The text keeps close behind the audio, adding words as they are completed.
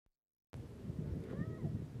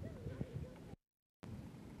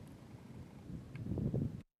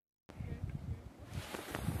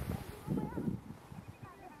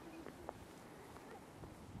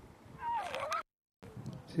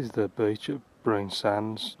This is the beach at Brean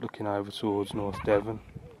Sands, looking over towards North Devon.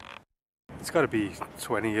 It's got to be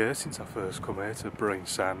 20 years since I first come here to Brean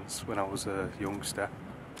Sands when I was a youngster.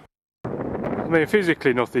 I mean,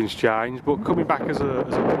 physically nothing's changed, but coming back as a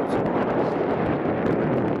watercolourist,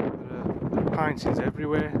 there are paintings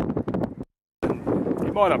everywhere. And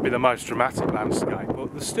it might not be the most dramatic landscape,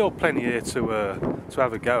 but there's still plenty here to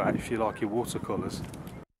have a go at if you like your watercolours.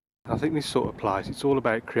 I think this sort of place, it's all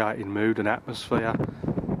about creating mood and atmosphere,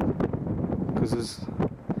 because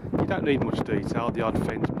you don't need much detail, the odd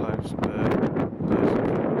fence post,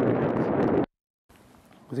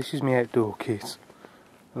 Well, this is my outdoor kit,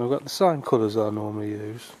 and I've got the same colours I normally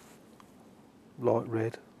use: light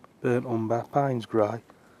red, burnt umber, Payne's grey,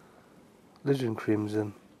 legend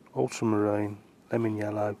crimson, ultramarine, lemon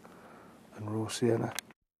yellow and raw sienna.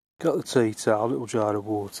 Got the tea towel, little jar of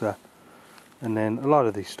water, and then a lot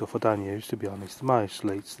of this stuff I don't use, to be honest.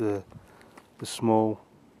 Mostly it's the small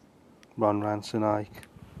Ron Ranson hake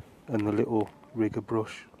and the little rigger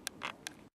brush.